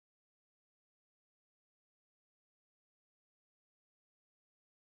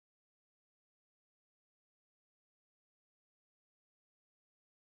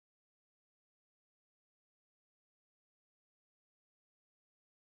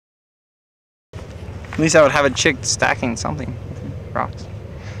At least I would have a chick stacking something. Rocks.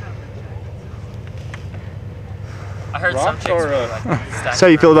 I heard rocks some chicks really like So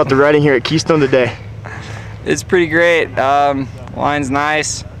how you feel about the riding here at Keystone today? It's pretty great. Line's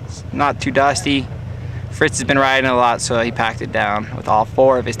nice, not too dusty. Fritz has been riding a lot, so he packed it down with all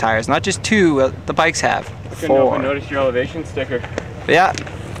 4 of his tires. Not just 2, the bikes have 4. I couldn't help but notice your elevation sticker. But yeah.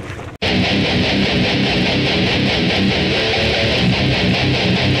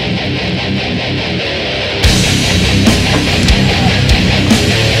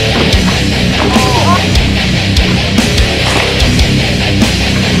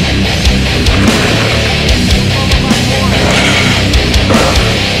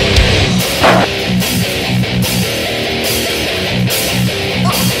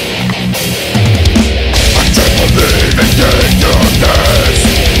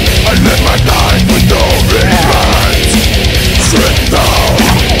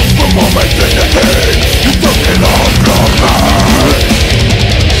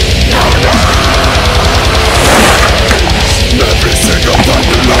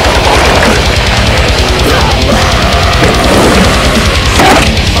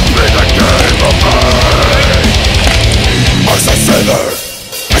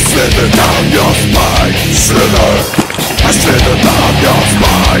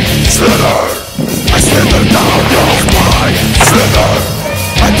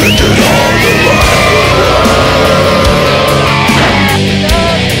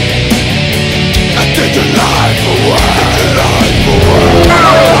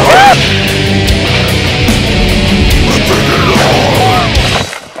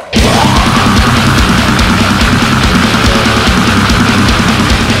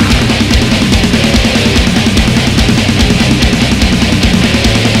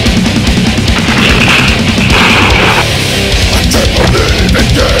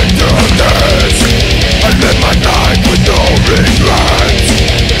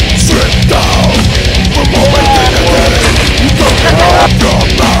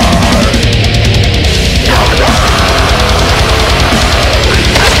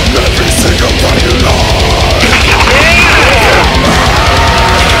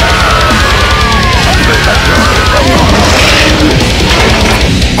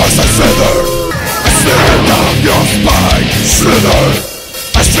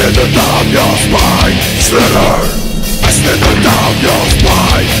 I slither down your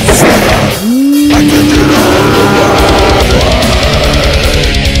spine, slither. I